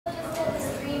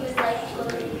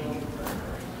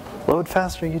Load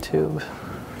faster, YouTube.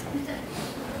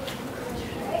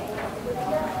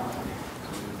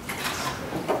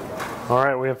 All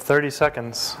right, we have 30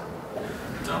 seconds.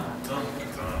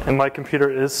 And my computer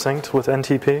is synced with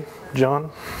NTP. John?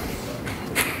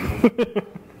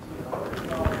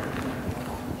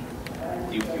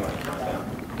 You want to count down?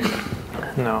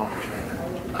 No.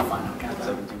 I'll find out.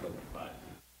 7, 2, 5.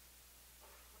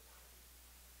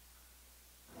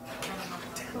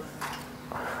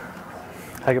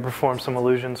 I can perform some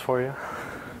illusions for you.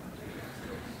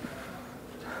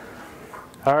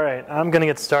 All right, I'm going to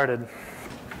get started.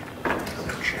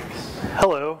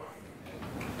 Hello.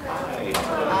 Hi.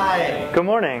 Hi. Good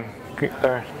morning.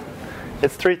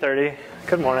 It's 3:30.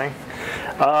 Good morning.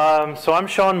 So I'm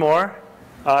Shawn Moore.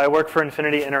 I work for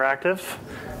Infinity Interactive,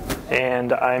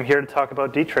 and I'm here to talk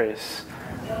about DTrace.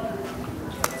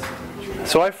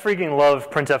 So I freaking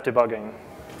love printf debugging.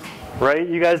 Right?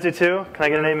 You guys do too? Can I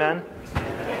get an amen?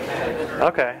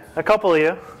 Okay, a couple of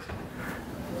you.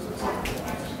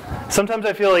 Sometimes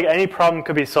I feel like any problem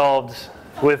could be solved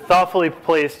with thoughtfully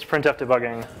placed printf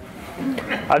debugging.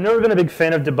 I've never been a big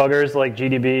fan of debuggers like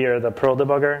GDB or the Perl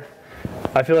debugger.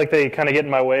 I feel like they kind of get in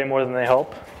my way more than they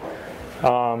help.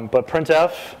 But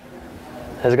printf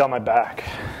has got my back.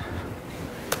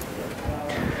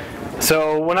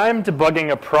 So when I'm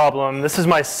debugging a problem, this is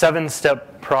my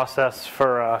 7-step process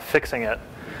for fixing it.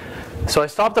 So I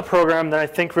stop the program, then I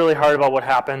think really hard about what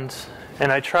happened,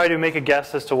 and I try to make a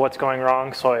guess as to what's going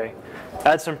wrong. So I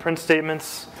add some print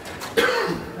statements,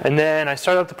 and then I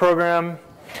start up the program,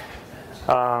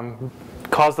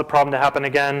 cause the problem to happen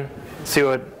again, see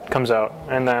what comes out.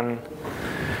 And then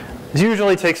it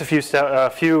usually takes a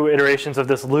few iterations of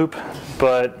this loop,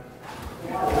 but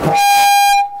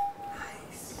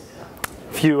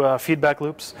few feedback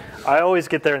loops. I always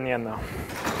get there in the end though.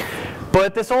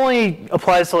 But this only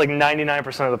applies to like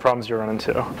 99% of the problems you run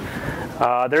into.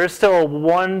 There is still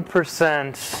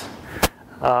 1%,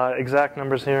 exact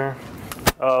numbers here,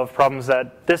 of problems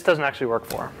that this doesn't actually work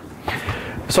for.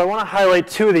 So I want to highlight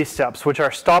 2 of these steps, which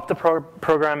are stop the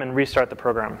program and restart the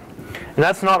program. And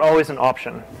that's not always an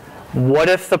option. What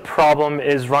if the problem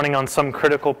is running on some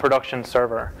critical production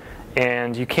server?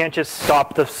 And you can't just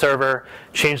stop the server,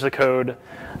 change the code,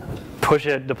 push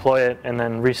it, deploy it, and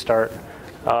then restart.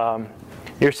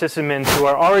 Your sysadmins who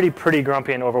are already pretty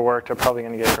grumpy and overworked are probably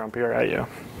going to get grumpier at you.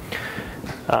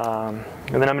 And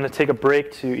then I'm going to take a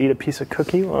break to eat a piece of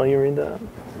cookie while you read that.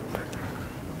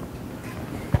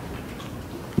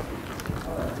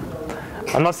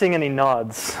 I'm not seeing any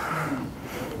nods.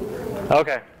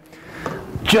 Okay.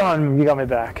 John, you got my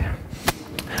back.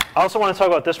 I also want to talk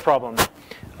about this problem.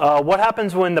 What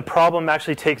happens when the problem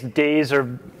actually takes days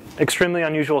or extremely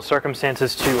unusual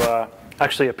circumstances to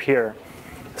actually appear?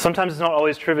 Sometimes it's not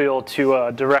always trivial to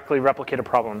directly replicate a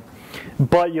problem,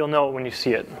 but you'll know it when you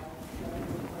see it.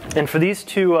 And for these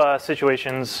 2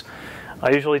 situations,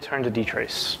 I usually turn to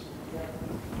DTrace.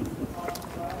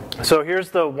 So here's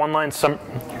the 5-line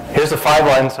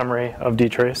summary of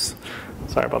DTrace.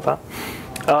 Sorry about that.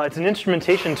 It's an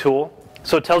instrumentation tool,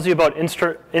 so it tells you about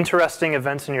interesting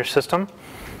events in your system.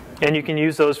 And you can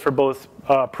use those for both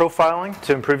profiling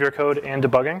to improve your code and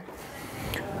debugging.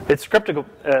 It's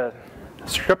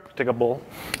scriptable,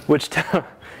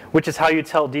 which is how you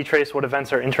tell DTrace what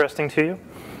events are interesting to you.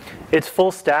 It's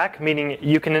full stack, meaning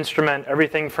you can instrument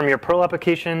everything from your Perl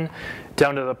application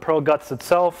down to the Perl guts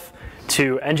itself,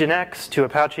 to Nginx, to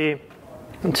Apache,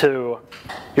 to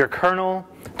your kernel,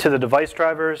 to the device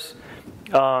drivers.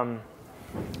 And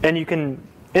you can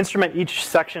instrument each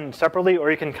section separately, or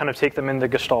you can kind of take them in the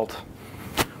gestalt.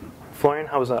 Florian,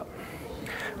 how was that?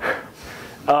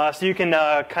 So you can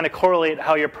kind of correlate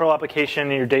how your Perl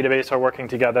application and your database are working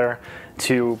together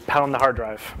to pound the hard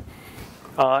drive.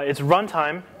 It's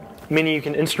runtime, meaning you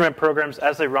can instrument programs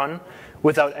as they run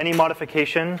without any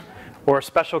modification or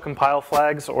special compile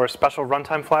flags or special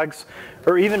runtime flags,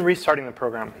 or even restarting the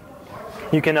program.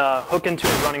 You can hook into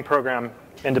a running program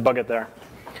and debug it there.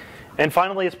 And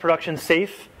finally, it's production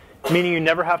safe, meaning you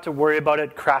never have to worry about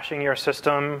it crashing your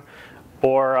system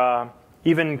or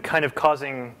even kind of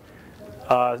causing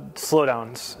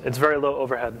slowdowns. It's very low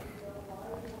overhead.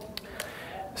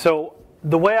 So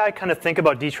the way I kind of think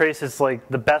about DTrace is like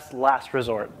the best last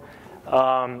resort.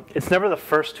 It's never the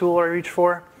first tool I reach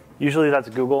for. Usually that's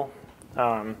Google.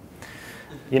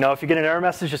 You know, if you get an error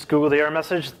message, just Google the error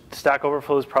message. Stack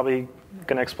Overflow is probably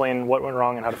going to explain what went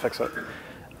wrong and how to fix it.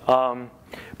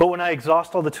 But when I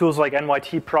exhaust all the tools like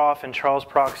NYTprof and Charles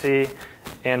Proxy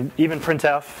and even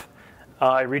printf,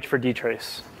 I reach for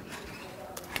DTrace.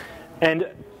 And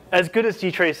as good as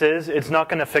DTrace is, it's not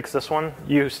going to fix this one.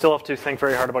 You still have to think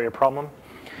very hard about your problem.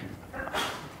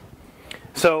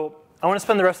 So I want to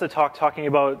spend the rest of the talk talking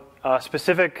about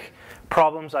specific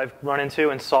problems I've run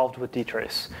into and solved with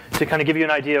DTrace to kind of give you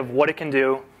an idea of what it can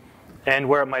do and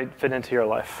where it might fit into your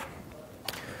life.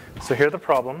 So here are the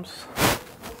problems.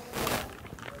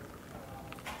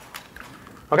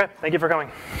 Okay, thank you for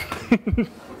coming.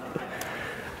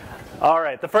 All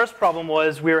right, the first problem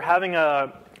was we were having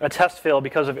a test fail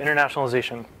because of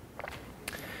internationalization.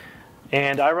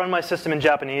 And I run my system in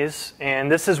Japanese,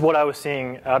 and this is what I was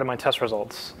seeing out of my test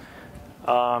results.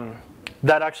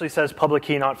 That actually says public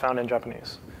key not found in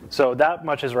Japanese. So that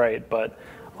much is right, but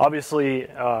obviously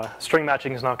string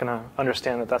matching is not going to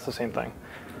understand that that's the same thing.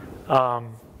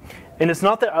 And it's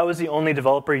not that I was the only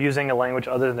developer using a language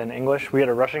other than English. We had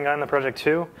a Russian guy in the project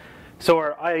too. So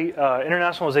our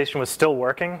internationalization was still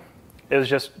working. It was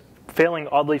just failing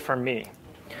oddly for me.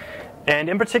 And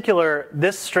in particular,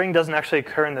 this string doesn't actually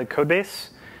occur in the code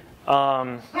base.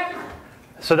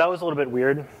 So that was a little bit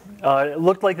weird. It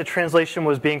looked like the translation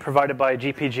was being provided by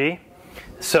GPG.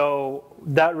 So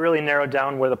that really narrowed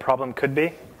down where the problem could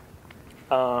be.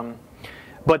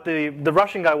 But the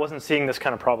Russian guy wasn't seeing this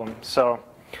kind of problem. So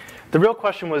the real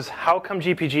question was, how come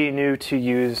GPG knew to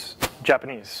use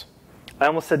Japanese? I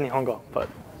almost said Nihongo, but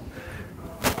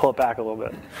pull it back a little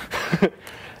bit.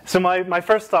 So my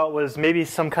first thought was maybe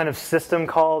some kind of system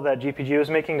call that GPG was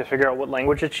making to figure out what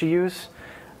language it should use.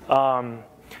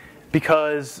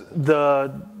 Because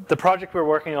the project we were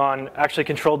working on actually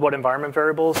controlled what environment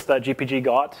variables that GPG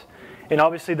got. And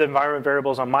obviously the environment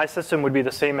variables on my system would be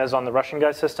the same as on the Russian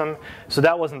guy's system. So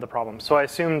that wasn't the problem. So I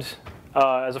assumed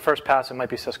as a first pass it might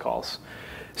be syscalls.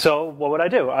 So what would I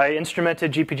do? I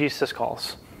instrumented GPG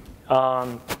syscalls.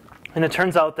 And it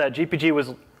turns out that GPG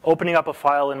was opening up a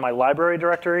file in my library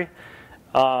directory.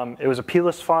 It was a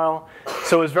plist file.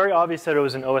 So it was very obvious that it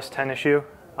was an OS X issue.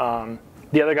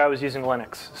 The other guy was using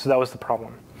Linux, so that was the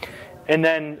problem. And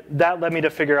then that led me to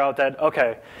figure out that,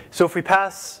 okay, so if we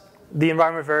pass the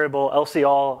environment variable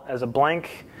lcall as a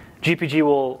blank, GPG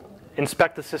will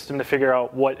inspect the system to figure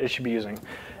out what it should be using.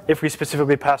 If we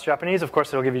specifically pass Japanese, of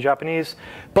course it'll give you Japanese.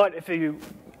 But if you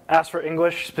ask for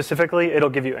English specifically, it'll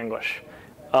give you English.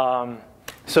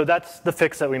 So that's the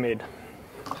fix that we made.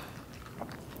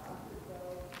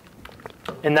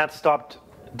 And that stopped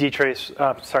DTrace,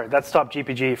 that stopped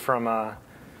GPG from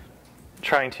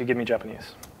trying to give me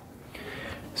Japanese.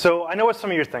 So I know what some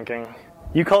of you are thinking.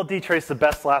 You call DTrace the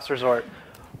best last resort.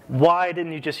 Why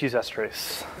didn't you just use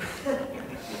strace?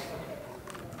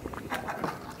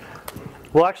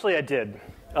 Well, actually I did.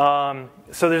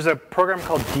 So there's a program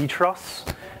called DTrace,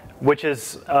 which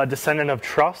is a descendant of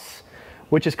Truss,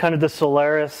 which is kind of the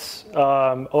Solaris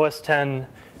OS X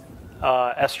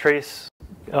strace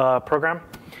program.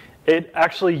 It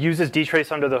actually uses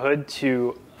DTrace under the hood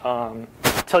to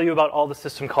tell you about all the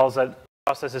system calls that the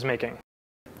process is making.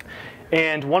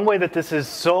 And one way that this is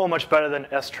so much better than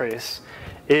strace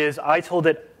is I told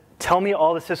it, tell me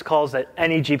all the syscalls that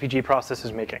any GPG process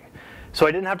is making. So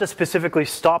I didn't have to specifically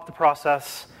stop the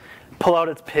process, pull out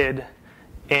its PID,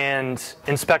 and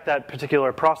inspect that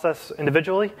particular process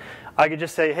individually. I could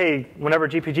just say, hey, whenever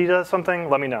GPG does something,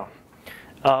 let me know.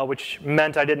 Which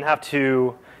meant I didn't have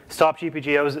to stop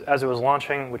GPG as it was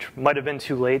launching, which might have been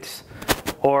too late,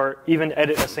 or even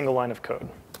edit a single line of code.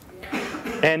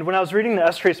 And when I was reading the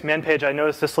strace man page, I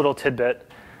noticed this little tidbit.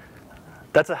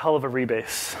 That's a hell of a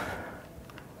rebase.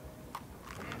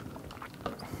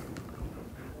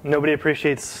 Nobody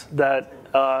appreciates that.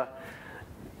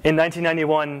 In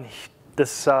 1991,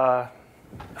 this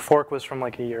fork was from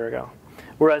like a year ago.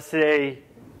 Whereas today,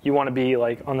 you want to be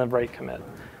like on the right commit.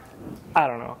 I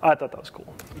don't know. I thought that was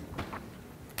cool.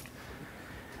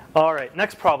 All right,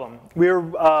 next problem. We were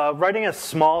writing a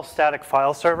small static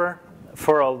file server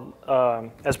for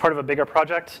as part of a bigger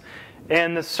project.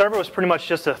 And the server was pretty much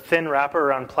just a thin wrapper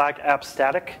around Plaque app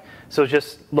static. So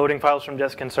just loading files from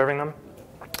disk and serving them.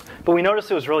 But we noticed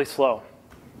it was really slow.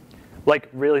 Like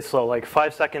really slow, like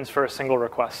 5 seconds for a single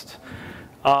request.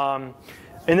 And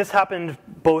this happened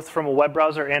both from a web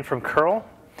browser and from curl.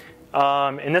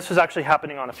 And this was actually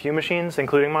happening on a few machines,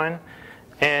 including mine.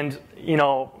 And you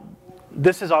know,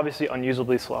 this is obviously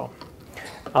unusably slow.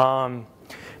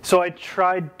 So I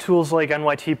tried tools like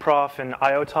NYTprof and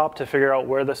IOTop to figure out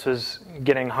where this was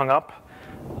getting hung up,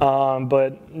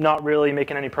 but not really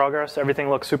making any progress. Everything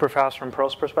looks super fast from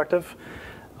Perl's perspective.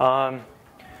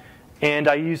 And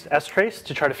I used strace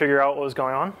to try to figure out what was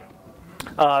going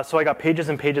on. So I got pages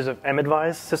and pages of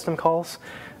madvise system calls,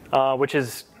 which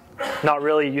is not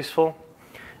really useful.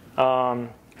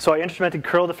 So I instrumented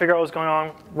curl to figure out what was going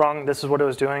on wrong. This is what it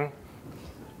was doing.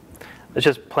 It's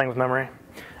just playing with memory.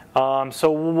 So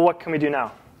what can we do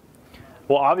now?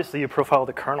 Well, obviously you profile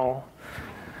the kernel.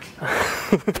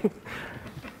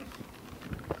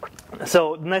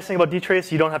 So the nice thing about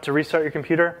DTrace, you don't have to restart your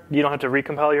computer. You don't have to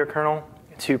recompile your kernel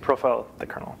to profile the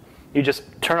kernel. You just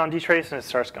turn on DTrace and it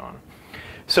starts going.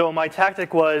 So my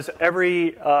tactic was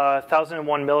every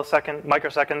 1001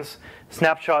 microseconds,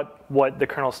 snapshot what the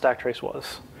kernel stack trace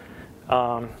was.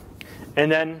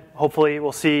 And then hopefully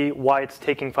we'll see why it's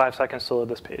taking 5 seconds to load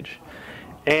this page.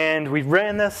 And we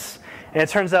ran this, and it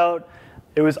turns out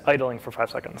it was idling for 5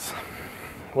 seconds.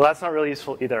 Well, that's not really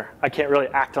useful either. I can't really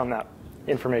act on that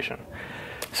information.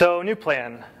 So new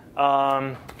plan.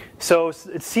 So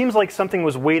it seems like something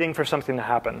was waiting for something to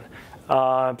happen.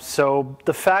 So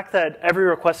the fact that every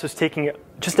request was taking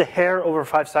just a hair over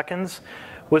 5 seconds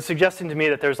was suggesting to me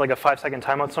that there's like a 5-second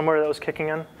timeout somewhere that was kicking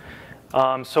in.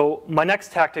 So my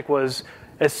next tactic was,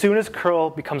 as soon as curl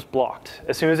becomes blocked,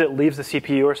 as soon as it leaves the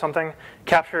CPU or something,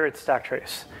 capture its stack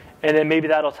trace. And then maybe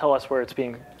that'll tell us where it's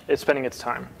spending its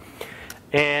time.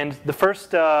 And the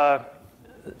first, the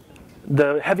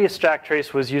heaviest stack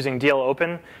trace was using DL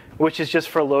open, which is just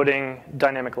for loading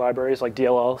dynamic libraries like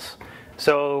DLLs.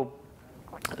 So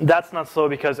that's not slow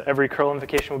because every curl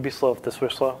invocation would be slow if this were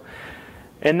slow.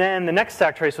 And then the next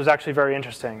stack trace was actually very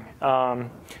interesting. You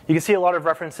can see a lot of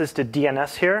references to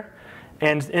DNS here,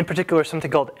 and in particular something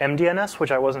called MDNS,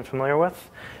 which I wasn't familiar with.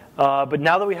 But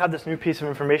now that we have this new piece of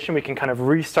information, we can kind of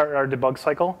restart our debug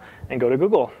cycle and go to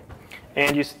Google.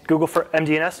 And you Google for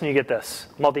MDNS, and you get this,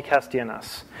 multicast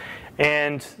DNS.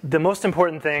 And the most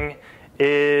important thing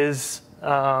is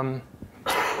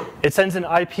it sends an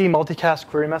IP multicast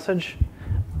query message,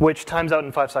 which times out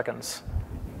in 5 seconds.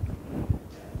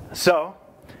 So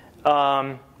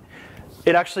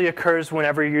it actually occurs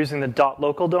whenever you're using the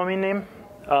 .local domain name,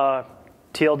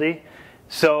 TLD.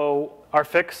 So our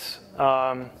fix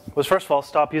was, first of all,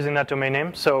 stop using that domain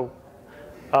name. So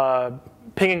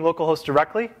pinging localhost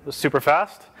directly was super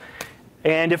fast.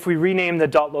 And if we rename the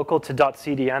 .local to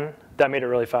 .cdn, that made it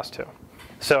really fast too.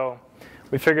 So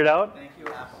we figured out. Thank you,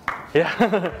 Apple.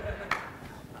 Yeah.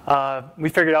 We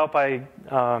figured out by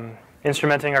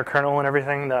instrumenting our kernel and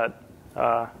everything that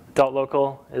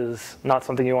 .local is not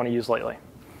something you want to use lightly.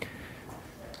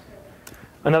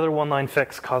 Another one-line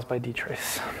fix caused by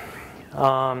DTrace.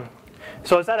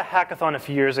 So I was at a hackathon a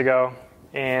few years ago,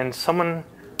 and someone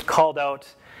called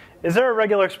out, "Is there a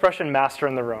regular expression master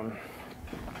in the room?"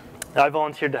 I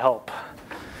volunteered to help.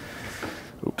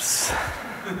 Oops.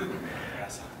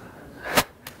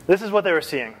 This is what they were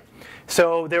seeing.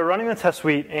 So they were running the test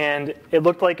suite, and it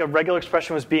looked like a regular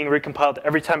expression was being recompiled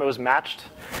every time it was matched,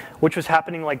 which was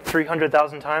happening like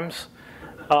 300,000 times,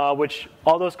 which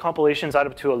all those compilations add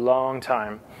up to a long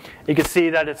time. You can see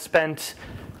that it spent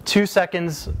 2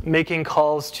 seconds making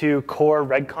calls to core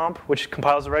regcomp, which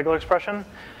compiles a regular expression.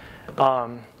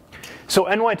 So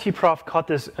NYTprof caught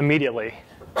this immediately,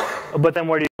 but then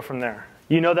where do you go from there?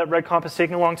 You know that regcomp is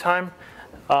taking a long time.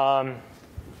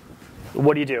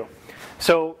 What do you do?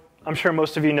 So I'm sure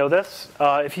most of you know this.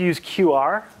 If you use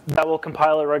QR, that will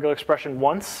compile a regular expression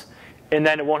once, and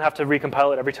then it won't have to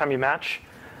recompile it every time you match.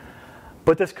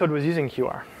 But this code was using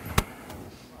QR.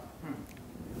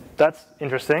 That's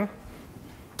interesting.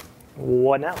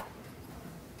 What now?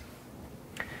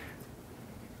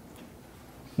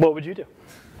 What would you do?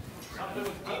 Something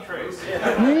with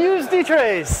DTrace. Use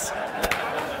DTrace.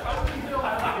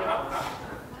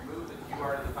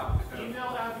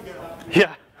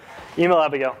 Yeah, email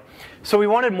Abigail. So we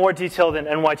wanted more detail than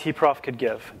NYTprof could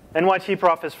give.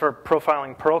 NYTprof is for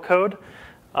profiling Perl code.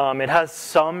 It has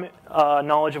some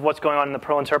knowledge of what's going on in the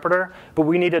Perl interpreter, but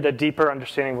we needed a deeper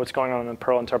understanding of what's going on in the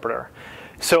Perl interpreter.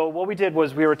 So what we did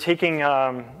was we were taking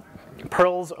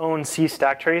Perl's own C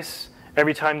stack trace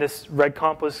every time this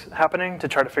regcomp was happening to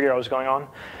try to figure out what was going on.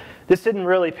 This didn't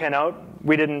really pan out.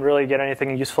 We didn't really get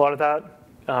anything useful out of that.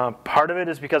 Part of it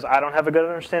is because I don't have a good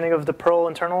understanding of the Perl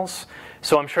internals.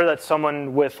 So I'm sure that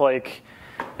someone with like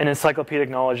an encyclopedic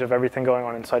knowledge of everything going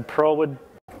on inside Perl would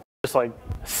just like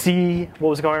see what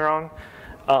was going wrong.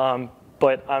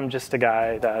 But I'm just a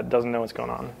guy that doesn't know what's going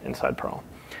on inside Perl.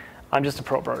 I'm just a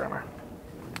Perl programmer.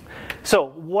 So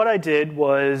what I did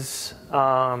was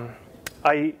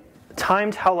I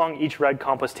timed how long each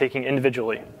regcomp was taking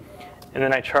individually, and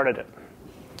then I charted it.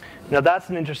 Now that's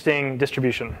an interesting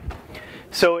distribution.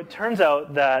 So it turns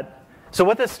out that, so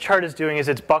what this chart is doing is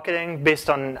it's bucketing based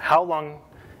on how long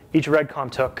each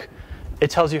regcomp took. It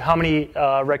tells you how many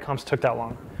regcomps took that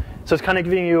long. So it's kind of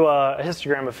giving you a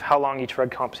histogram of how long each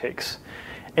regcomp takes.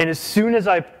 And as soon as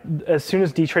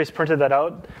DTrace printed that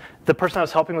out, the person I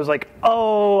was helping was like,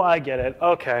 "Oh, I get it.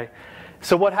 Okay."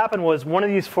 So what happened was one of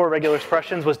these 4 regular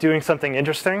expressions was doing something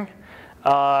interesting,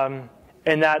 and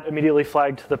that immediately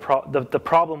flagged the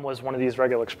problem was one of these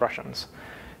regular expressions.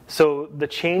 So the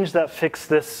change that fixed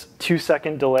this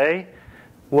 2-second delay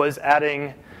was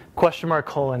adding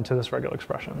 $:colon to this regular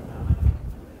expression.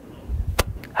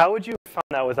 How would you have found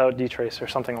that without DTrace or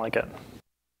something like it?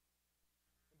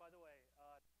 By the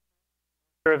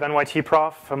way, of NYT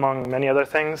prof, among many other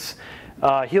things,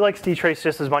 he likes DTrace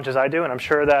just as much as I do, and I'm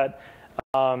sure that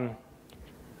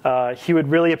he would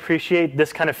really appreciate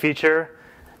this kind of feature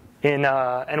in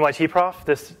NYT prof,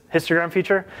 this histogram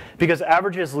feature, because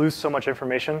averages lose so much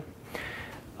information.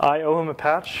 I owe him a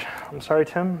patch. I'm sorry,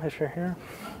 Tim, if you're here.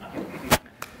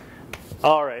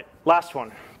 All right, last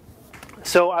one.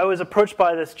 So I was approached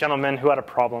by this gentleman who had a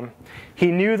problem.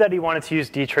 He knew that he wanted to use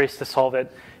DTrace to solve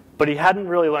it, but he hadn't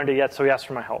really learned it yet, so he asked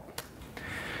for my help.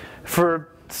 For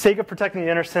sake of protecting the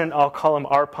innocent, I'll call him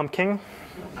R. Pumpkin.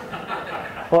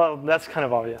 Well, that's kind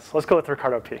of obvious. Let's go with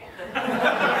Ricardo P.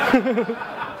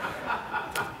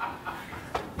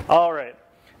 All right.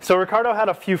 So Ricardo had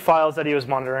a few files that he was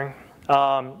monitoring.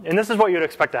 And this is what you'd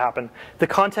expect to happen. The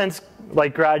contents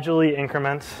gradually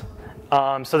increment.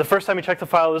 So the first time he checked the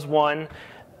file, it was 1.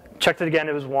 Checked it again,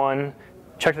 it was 1.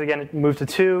 Checked it again, it moved to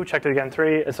 2. Checked it again,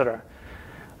 3, etc.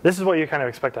 This is what you kind of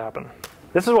expect to happen.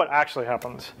 This is what actually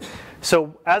happened.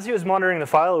 So as he was monitoring the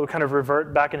file, it would kind of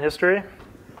revert back in history.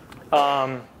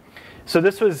 So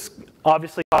this was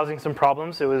obviously causing some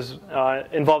problems. It was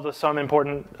involved with some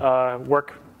important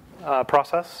work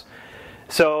process.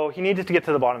 So he needed to get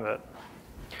to the bottom of it.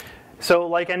 So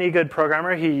like any good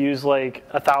programmer, he used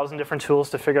 1,000 different tools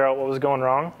to figure out what was going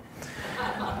wrong.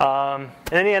 And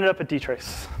then he ended up at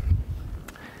DTrace.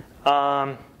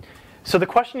 So the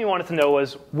question he wanted to know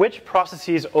was, which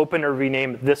processes open or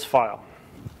rename this file?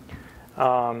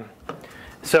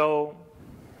 So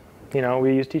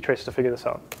we used DTrace to figure this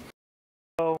out.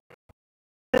 So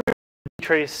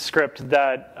DTrace script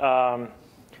that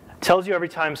tells you every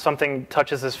time something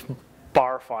touches this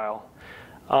bar file.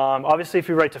 Obviously, if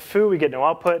we write to foo, we get no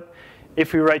output.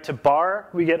 If we write to bar,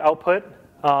 we get output.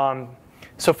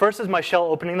 So first is my shell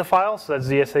opening the file, so that's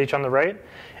ZSH on the right.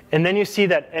 And then you see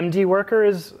that MD worker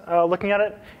is looking at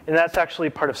it, and that's actually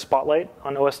part of Spotlight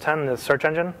on OS X, the search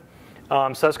engine.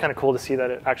 So that's kind of cool to see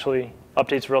that it actually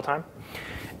updates real time.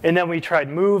 And then we tried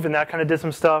move, and that kind of did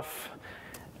some stuff.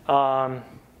 And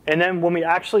then when we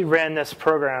actually ran this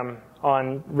program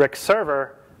on Rick's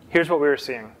server, here's what we were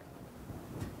seeing.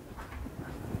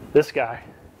 This guy.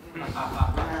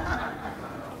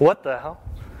 What the hell?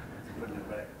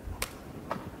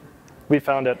 We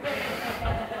found it.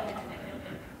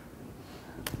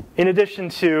 In addition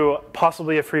to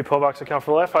possibly a free Pillbox account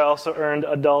for life, I also earned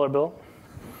a $1 bill.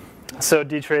 So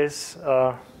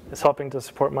DTrace is helping to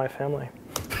support my family.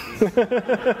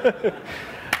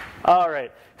 All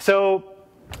right. So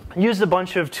I used a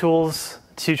bunch of tools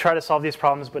to try to solve these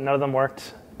problems, but none of them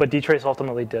worked. But DTrace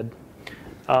ultimately did.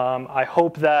 I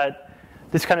hope that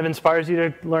this kind of inspires you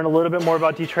to learn a little bit more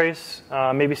about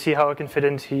DTrace, maybe see how it can fit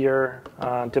into your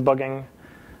debugging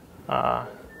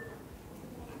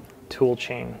tool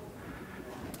chain.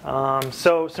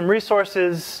 So some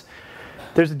resources.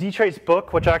 There's a DTrace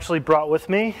book, which I actually brought with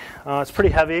me. It's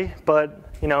pretty heavy, but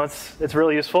it's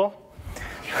really useful.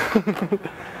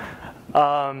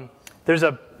 There's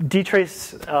a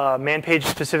DTrace man page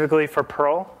specifically for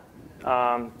Perl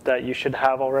that you should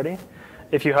have already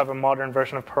if you have a modern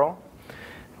version of Perl.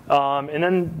 And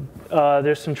then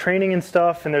there's some training and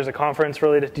stuff, and there's a conference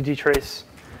related to DTrace.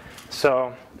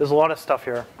 So there's a lot of stuff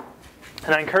here.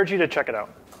 And I encourage you to check it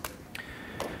out.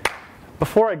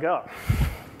 Before I go,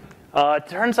 it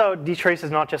turns out DTrace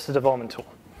is not just a development tool.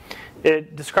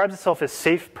 It describes itself as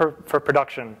safe for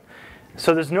production.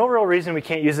 So there's no real reason we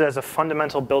can't use it as a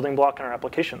fundamental building block in our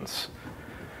applications.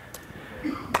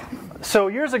 So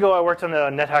years ago, I worked on the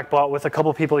NetHack bot with a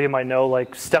couple people you might know,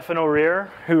 like Stefano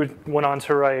Rear, who went on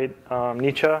to write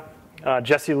Nietzsche,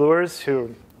 Jesse Lewers,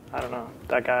 who, I don't know,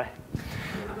 that guy.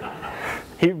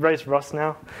 He writes Rust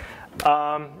now.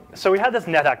 So we had this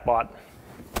NetHack bot.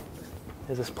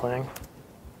 Is this playing?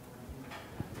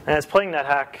 And it's playing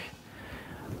NetHack.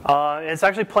 It's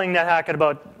actually playing NetHack at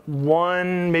about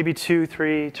 1, maybe 2,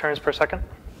 3 turns per second.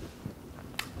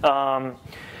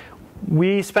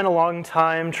 We spent a long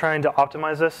time trying to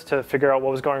optimize this to figure out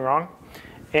what was going wrong.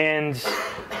 And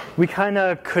we kind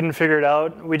of couldn't figure it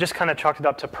out. We just kind of chalked it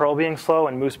up to Perl being slow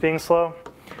and Moose being slow.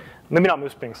 Maybe not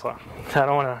Moose being slow. I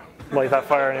don't want to light that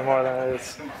fire anymore than it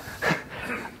is.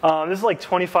 This is like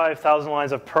 25,000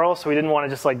 lines of Perl, so we didn't want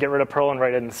to just get rid of Perl and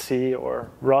write it in C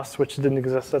or Rust, which didn't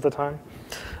exist at the time.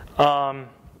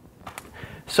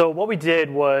 So what we did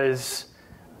was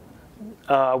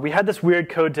we had this weird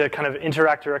code to kind of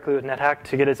interact directly with NetHack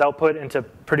to get its output and to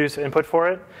produce input for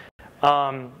it.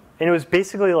 And it was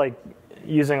basically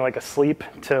using like a sleep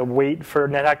to wait for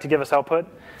NetHack to give us output.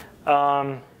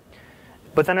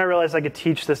 But then I realized I could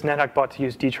teach this NetHack bot to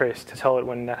use DTrace to tell it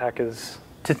when NetHack is,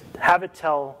 to have it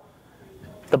tell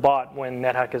the bot when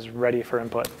NetHack is ready for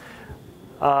input.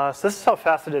 So this is how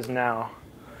fast it is now.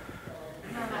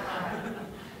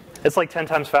 It's like 10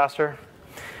 times faster.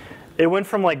 It went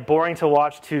from like boring to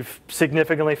watch to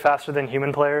significantly faster than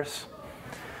human players.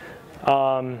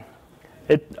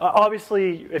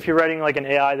 Obviously, if you're writing like an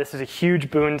AI, this is a huge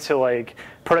boon to like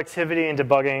productivity and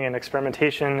debugging and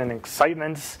experimentation and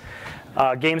excitement.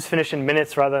 Games finish in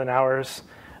minutes rather than hours.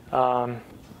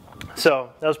 So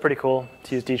that was pretty cool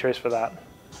to use DTrace for that.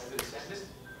 Has it ascended?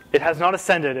 It has not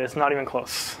ascended. It's not even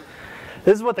close.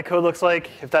 This is what the code looks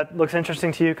like. If that looks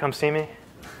interesting to you, come see me.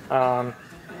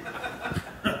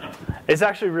 It's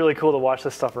actually really cool to watch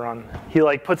this stuff run. He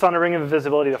like puts on a ring of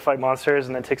invisibility to fight monsters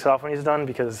and then takes off when he's done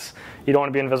because you don't want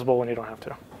to be invisible when you don't have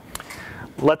to.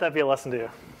 Let that be a lesson to you.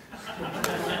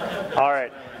 All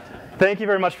right. Thank you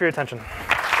very much for your attention.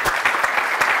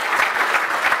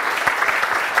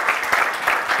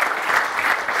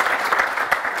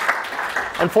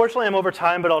 Unfortunately, I'm over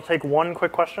time, but I'll take one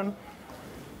quick question.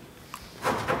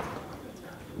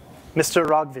 Mr.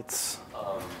 Rogvitz.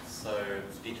 So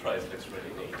DTrace looks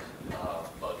really neat,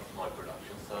 but my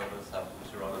production servers happen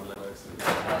to run on Linux,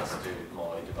 as do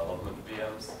my development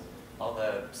VMs. Are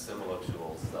there similar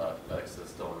tools that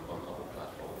exist on other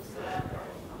platforms?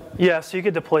 Yeah, so you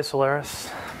could deploy Solaris.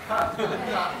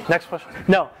 Next question.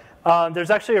 No,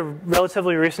 there's actually a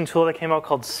relatively recent tool that came out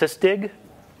called sysdig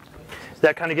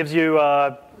that kind of gives you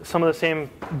some of the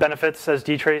same benefits as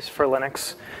DTrace for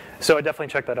Linux. So I definitely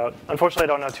check that out. Unfortunately, I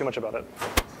don't know too much about it.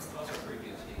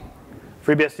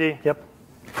 FreeBSD, yep.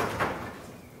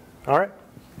 All right,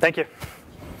 thank you.